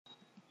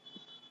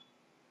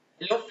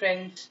Hello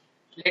friends,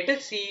 let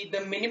us see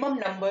the minimum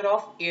number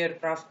of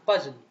aircraft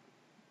puzzle.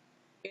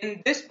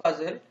 In this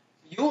puzzle,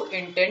 you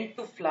intend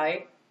to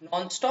fly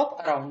non-stop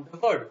around the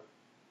world.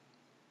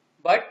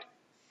 But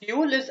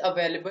fuel is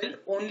available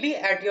only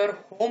at your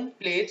home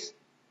place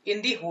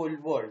in the whole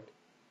world.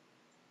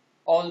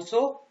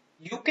 Also,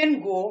 you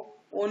can go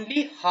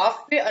only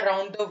halfway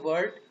around the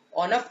world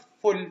on a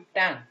full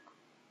tank.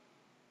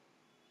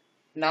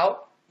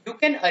 Now, you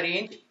can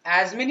arrange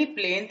as many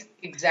planes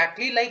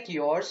exactly like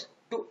yours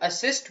to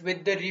assist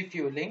with the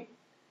refueling.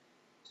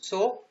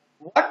 So,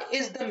 what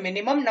is the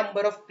minimum number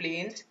of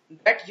planes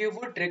that you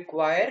would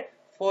require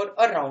for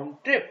a round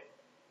trip?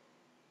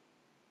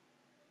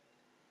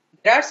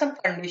 There are some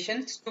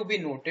conditions to be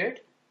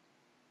noted.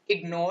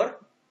 Ignore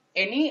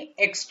any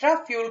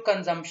extra fuel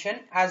consumption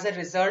as a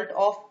result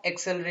of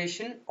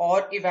acceleration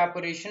or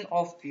evaporation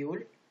of fuel.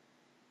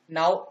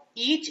 Now,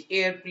 each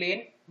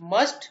airplane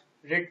must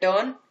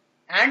return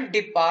and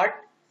depart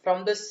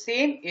from the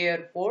same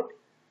airport,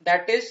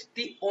 that is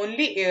the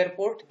only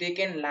airport they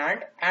can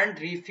land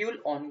and refuel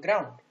on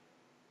ground.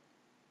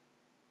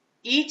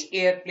 Each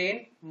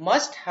airplane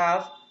must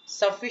have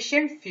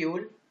sufficient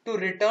fuel to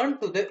return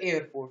to the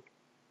airport.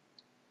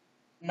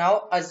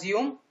 Now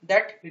assume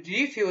that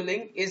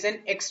refueling is an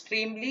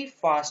extremely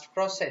fast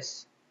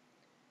process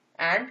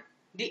and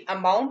the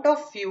amount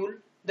of fuel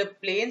the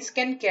planes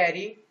can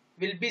carry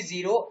will be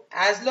zero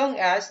as long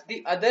as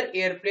the other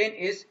airplane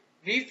is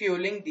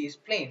refueling these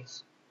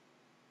planes.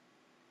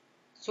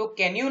 So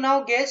can you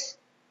now guess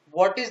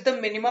what is the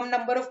minimum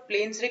number of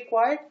planes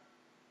required?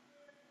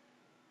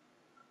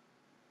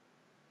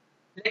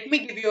 Let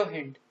me give you a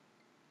hint.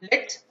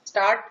 Let's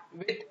start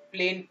with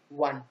plane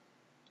 1.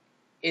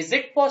 Is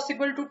it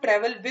possible to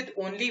travel with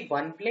only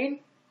one plane?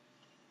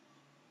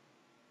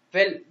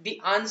 Well, the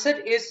answer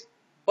is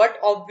but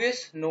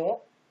obvious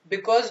no,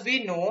 because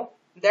we know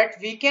that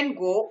we can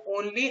go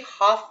only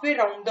halfway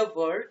around the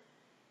world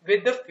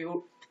with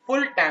the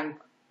full tank.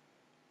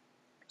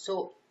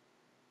 So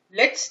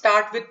let's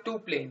start with two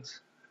planes.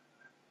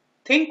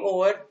 Think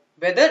over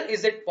whether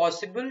is it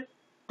possible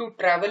to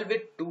travel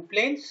with two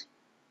planes.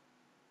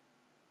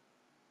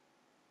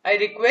 I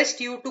request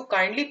you to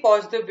kindly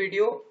pause the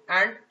video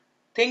and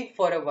think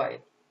for a while.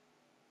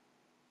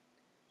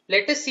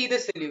 Let us see the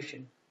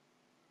solution.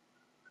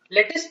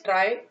 Let us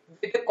try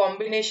with a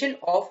combination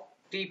of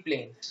three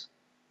planes.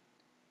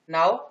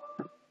 Now,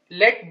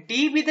 let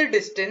d be the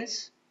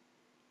distance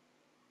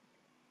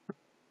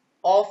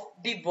of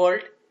the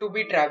world to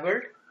be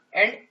traveled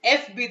and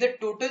F be the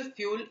total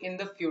fuel in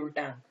the fuel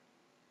tank.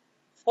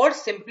 For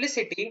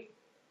simplicity,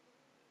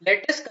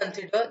 let us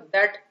consider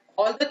that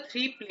all the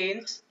three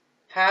planes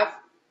have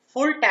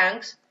full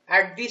tanks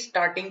at the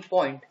starting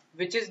point,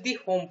 which is the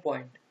home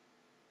point.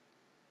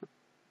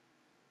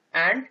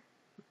 And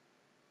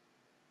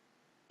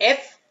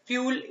F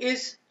fuel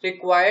is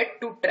required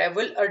to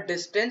travel a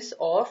distance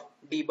of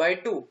d by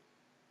 2.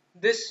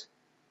 This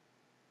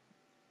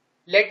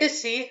Let us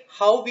see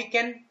how we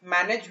can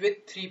manage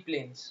with three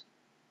planes.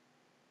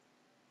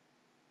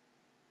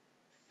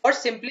 For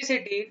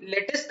simplicity,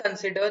 let us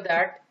consider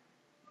that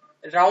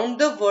round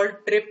the world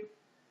trip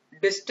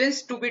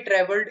distance to be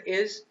traveled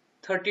is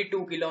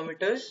 32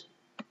 kilometers.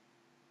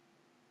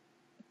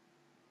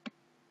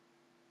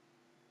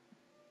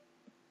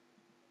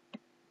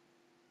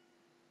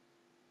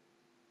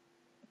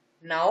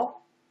 Now,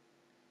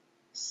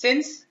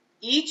 since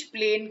each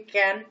plane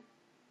can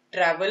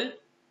travel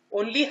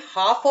only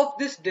half of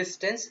this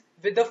distance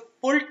with a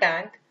full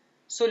tank,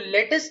 so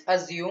let us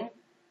assume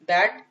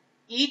that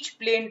each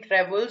plane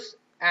travels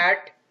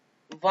at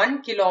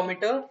 1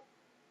 kilometer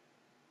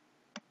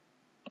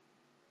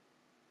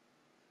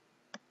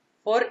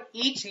for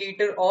each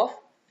liter of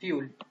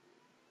fuel.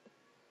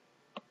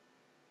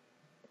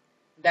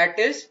 That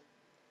is,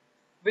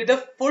 with a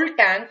full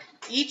tank,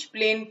 each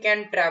plane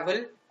can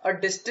travel a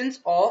distance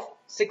of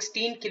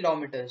 16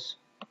 kilometers.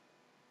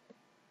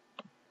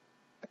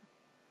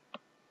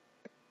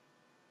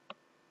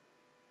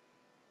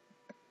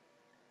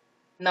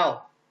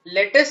 Now,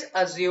 let us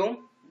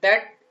assume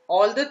that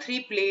all the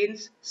three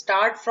planes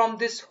start from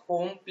this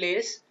home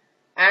place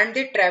and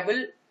they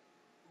travel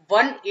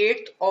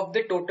 1/8 of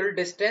the total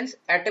distance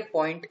at a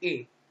point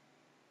A.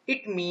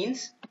 It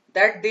means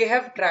that they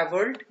have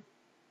traveled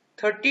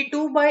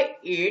 32 by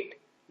 8,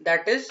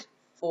 that is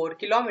 4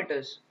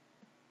 kilometers.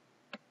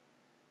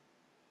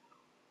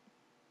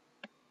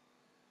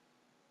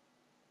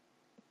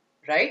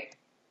 Right?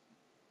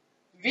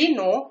 We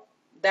know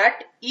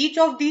that each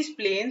of these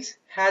planes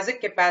has a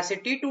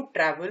capacity to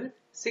travel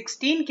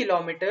 16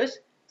 kilometers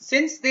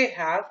since they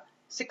have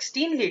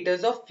 16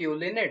 liters of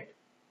fuel in it.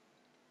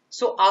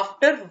 So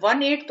after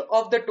 1/8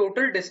 of the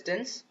total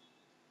distance,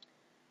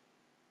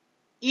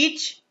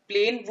 each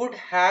plane would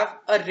have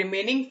a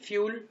remaining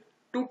fuel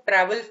to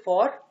travel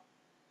for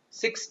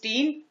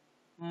 16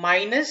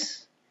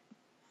 minus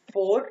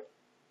 4,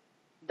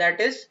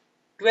 that is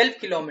 12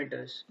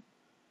 kilometers.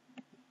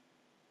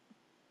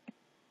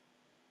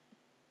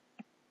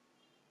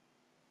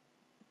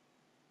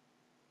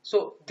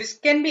 So this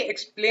can be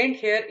explained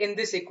here in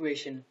this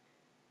equation.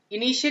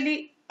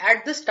 Initially,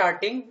 at the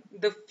starting,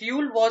 the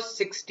fuel was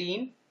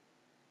 16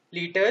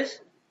 liters.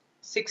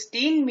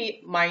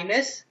 16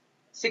 minus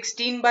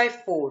 16 by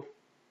 4,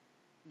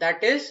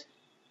 that is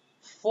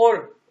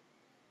 4.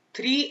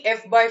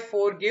 3f by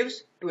 4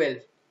 gives 12.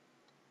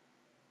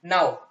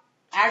 Now,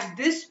 at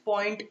this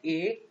point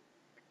A,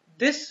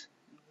 this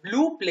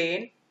blue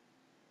plane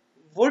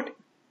would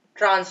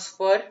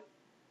transfer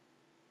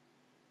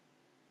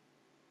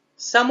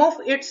some of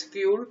its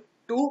fuel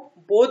to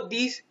both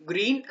these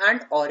green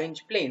and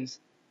orange planes.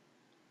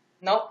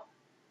 Now,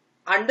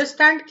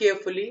 understand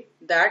carefully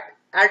that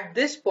at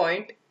this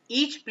point,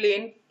 each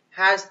plane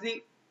has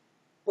the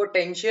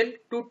potential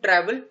to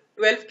travel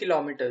 12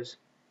 kilometers.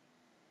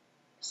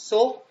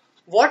 So,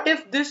 what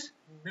if this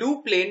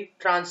blue plane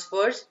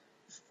transfers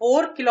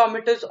 4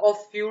 kilometers of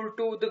fuel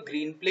to the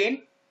green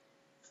plane,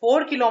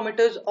 4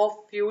 kilometers of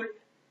fuel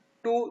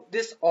to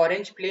this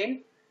orange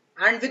plane,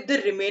 and with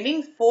the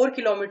remaining 4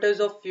 kilometers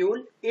of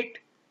fuel, it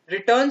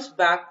returns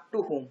back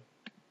to home.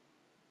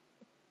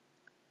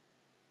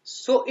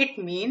 So it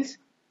means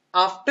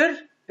after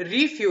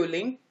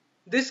refueling,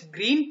 this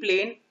green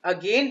plane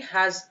again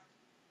has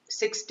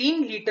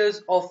 16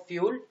 liters of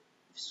fuel,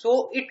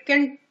 so it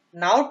can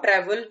now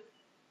travel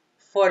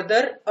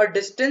further a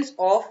distance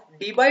of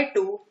d by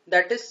 2,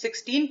 that is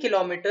 16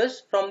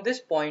 kilometers from this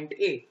point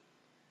A.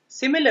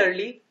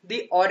 Similarly,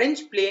 the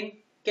orange plane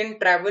can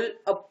travel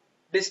a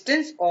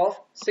distance of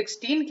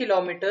 16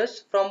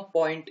 kilometers from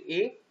point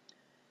A,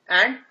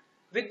 and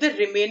with the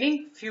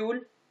remaining fuel,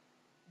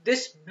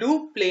 this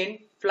blue plane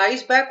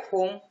flies back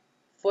home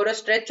for a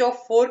stretch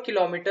of 4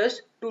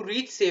 kilometers to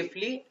reach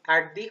safely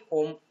at the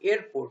home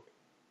airport.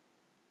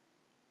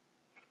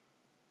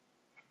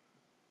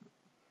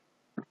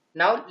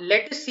 Now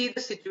let us see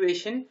the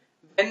situation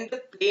when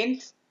the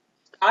planes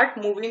start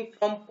moving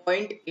from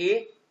point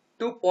A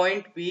to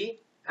point B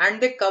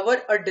and they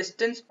cover a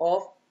distance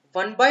of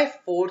 1 by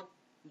 4,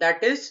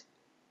 that is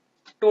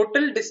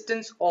total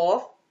distance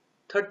of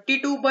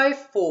 32 by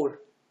 4,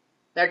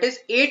 that is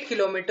 8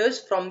 kilometers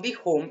from the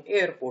home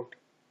airport.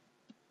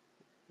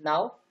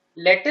 Now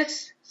let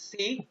us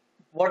see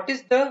what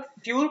is the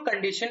fuel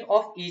condition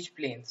of each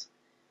planes.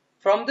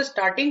 From the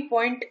starting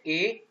point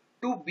A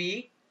to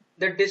B,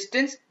 the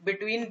distance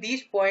between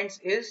these points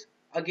is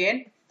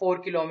again 4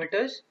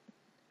 kilometers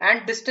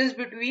and distance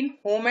between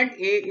home and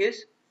A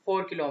is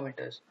 4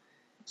 kilometers.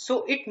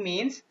 So it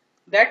means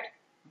that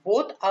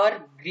both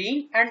our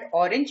green and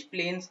orange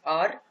planes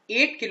are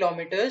 8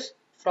 kilometers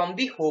from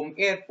the home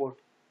airport.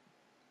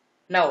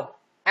 Now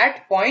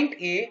at point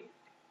A,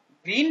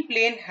 green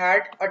plane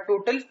had a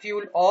total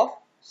fuel of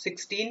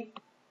 16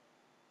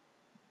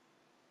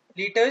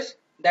 liters,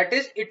 that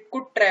is it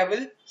could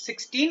travel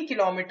 16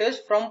 kilometers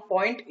from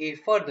point A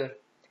further.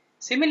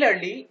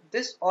 Similarly,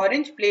 this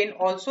orange plane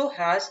also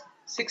has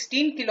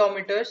 16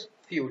 kilometers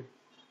fuel.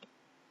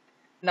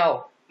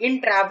 Now,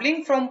 in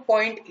traveling from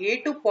point A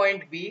to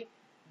point B,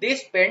 they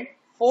spent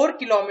 4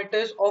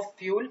 kilometers of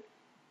fuel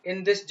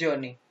in this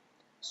journey.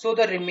 So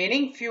the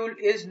remaining fuel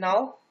is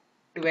now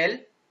 12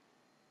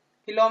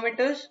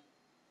 kilometers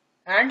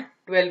and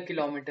 12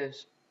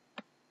 kilometers.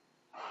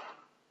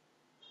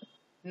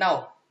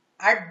 Now,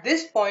 at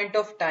this point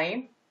of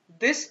time,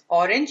 this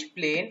orange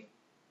plane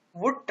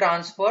would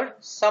transfer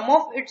some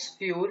of its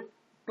fuel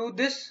to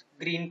this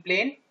green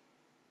plane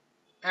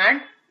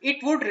and it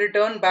would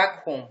return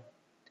back home.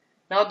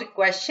 Now the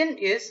question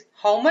is,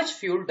 how much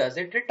fuel does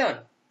it return?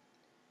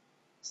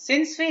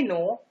 Since we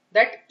know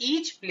that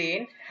each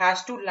plane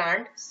has to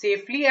land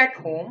safely at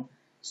home,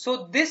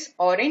 so this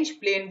orange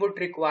plane would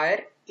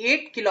require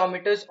 8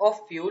 kilometers of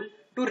fuel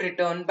to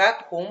return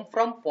back home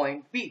from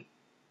point B.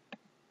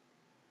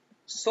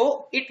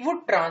 So it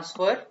would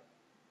transfer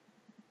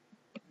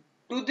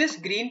to this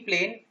green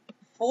plane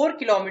 4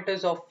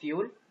 kilometers of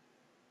fuel,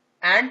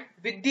 and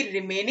with the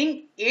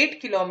remaining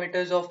 8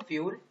 kilometers of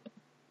fuel,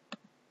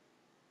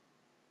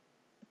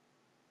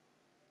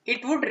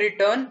 it would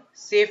return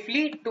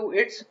safely to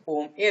its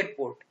home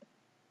airport.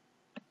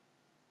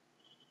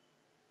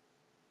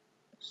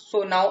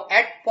 So now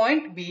at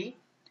point B,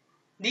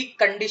 the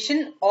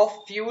condition of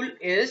fuel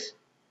is,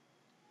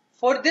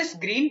 for this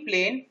green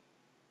plane,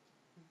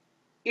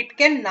 it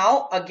can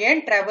now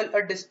again travel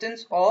a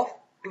distance of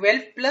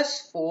 12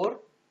 plus 4,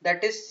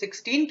 that is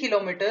 16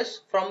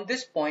 kilometers from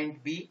this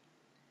point B,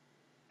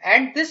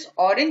 and this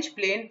orange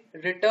plane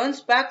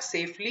returns back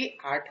safely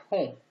at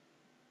home.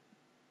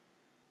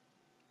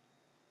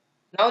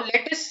 Now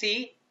let us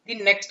see the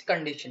next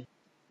condition.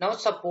 Now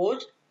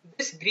suppose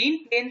this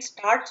green plane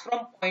starts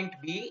from point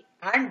B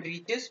and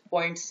reaches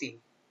point C.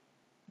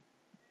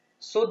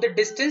 So the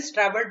distance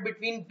traveled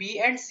between B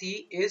and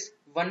C is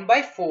 1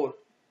 by 4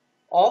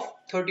 of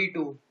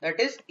 32, that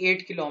is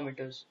 8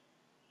 kilometers.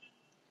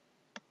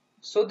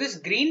 So this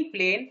green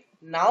plane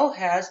now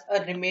has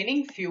a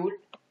remaining fuel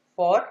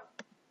for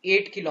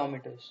 8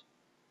 kilometers.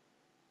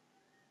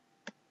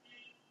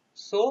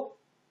 So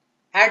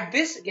at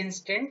this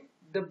instant,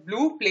 the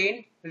blue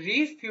plane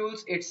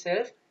refuels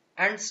itself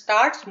and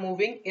starts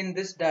moving in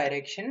this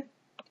direction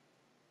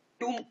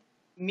to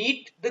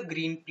meet the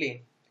green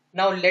plane.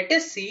 Now let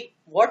us see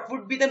what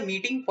would be the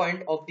meeting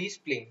point of these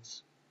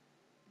planes.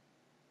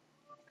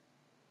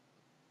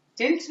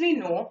 Since we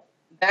know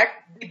that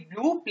the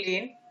blue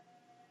plane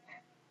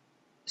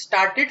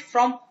started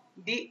from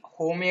the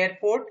home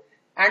airport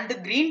and the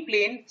green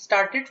plane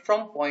started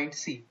from point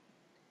C.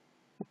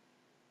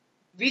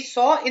 We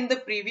saw in the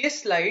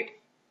previous slide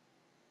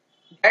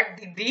that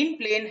the green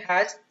plane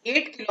has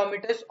 8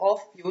 kilometers of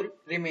fuel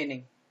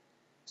remaining.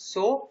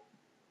 So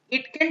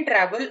it can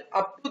travel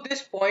up to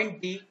this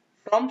point D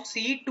from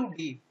C to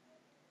D.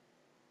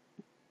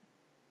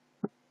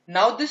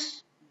 Now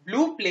this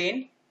blue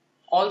plane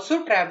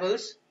also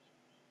travels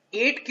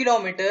 8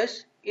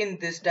 kilometers in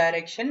this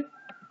direction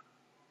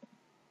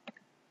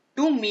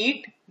to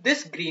meet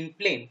this green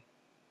plane.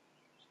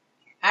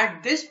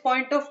 At this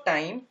point of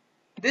time,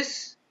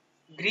 this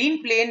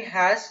green plane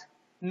has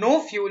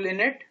no fuel in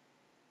it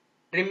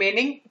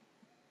remaining.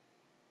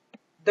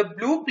 The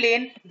blue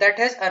plane that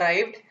has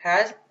arrived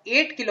has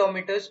 8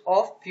 kilometers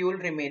of fuel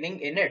remaining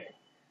in it.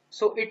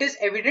 So it is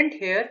evident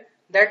here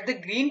that the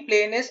green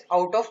plane is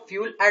out of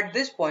fuel at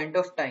this point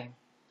of time.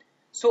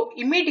 So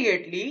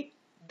immediately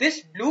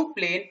this blue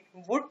plane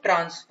would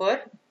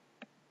transfer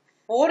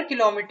 4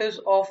 kilometers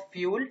of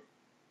fuel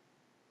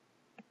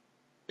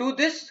to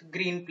this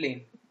green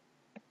plane.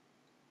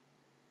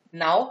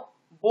 Now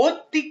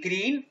both the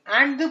green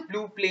and the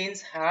blue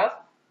planes have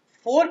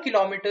 4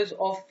 kilometers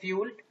of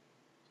fuel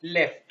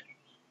left.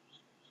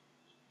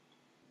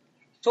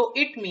 So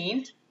it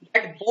means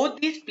that both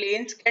these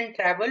planes can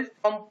travel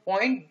from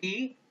point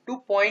D to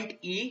point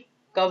E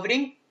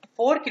covering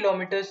 4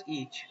 kilometers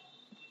each.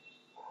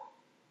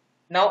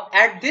 Now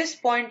at this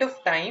point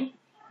of time,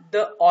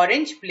 the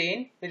orange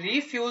plane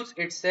refuels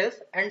itself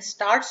and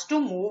starts to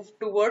move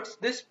towards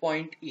this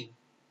point E.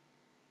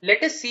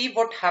 Let us see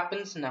what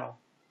happens now.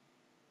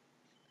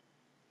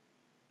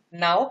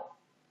 Now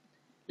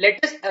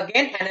let us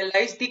again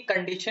analyze the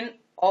condition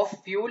of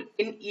fuel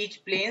in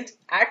each planes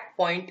at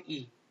point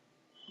E.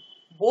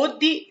 Both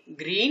the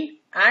green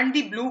and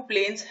the blue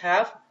planes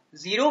have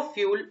zero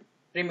fuel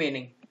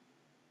remaining.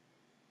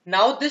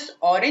 Now this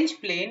orange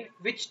plane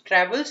which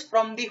travels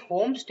from the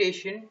home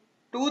station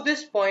to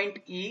this point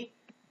E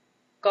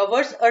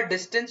covers a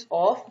distance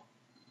of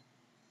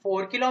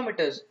 4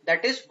 kilometers,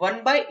 that is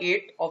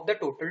 1/8 of the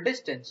total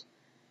distance.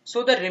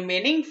 So the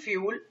remaining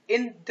fuel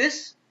in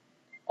this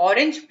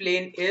orange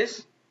plane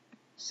is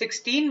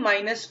 16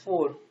 minus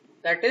 4,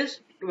 that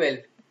is 12.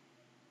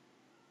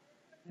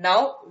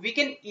 Now we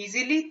can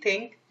easily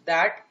think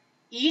that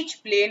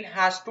each plane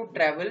has to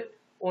travel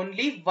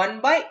only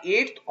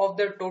 1/8 of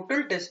the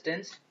total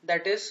distance,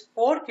 that is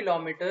 4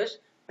 kilometers,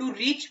 to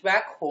reach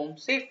back home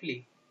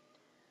safely.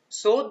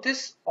 So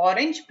this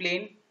orange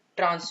plane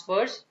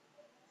transfers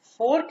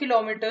 4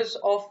 kilometers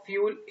of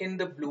fuel in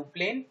the blue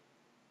plane,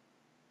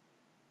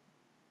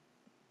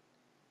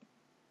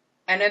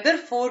 another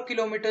 4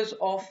 kilometers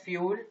of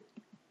fuel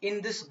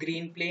in this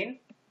green plane,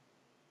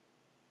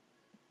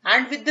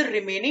 and with the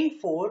remaining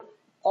 4,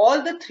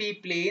 all the 3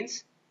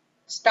 planes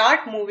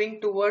start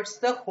moving towards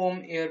the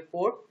home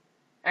airport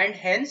and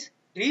hence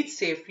reach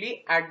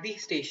safely at the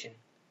station.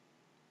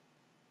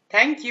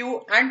 Thank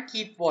you and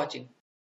keep watching.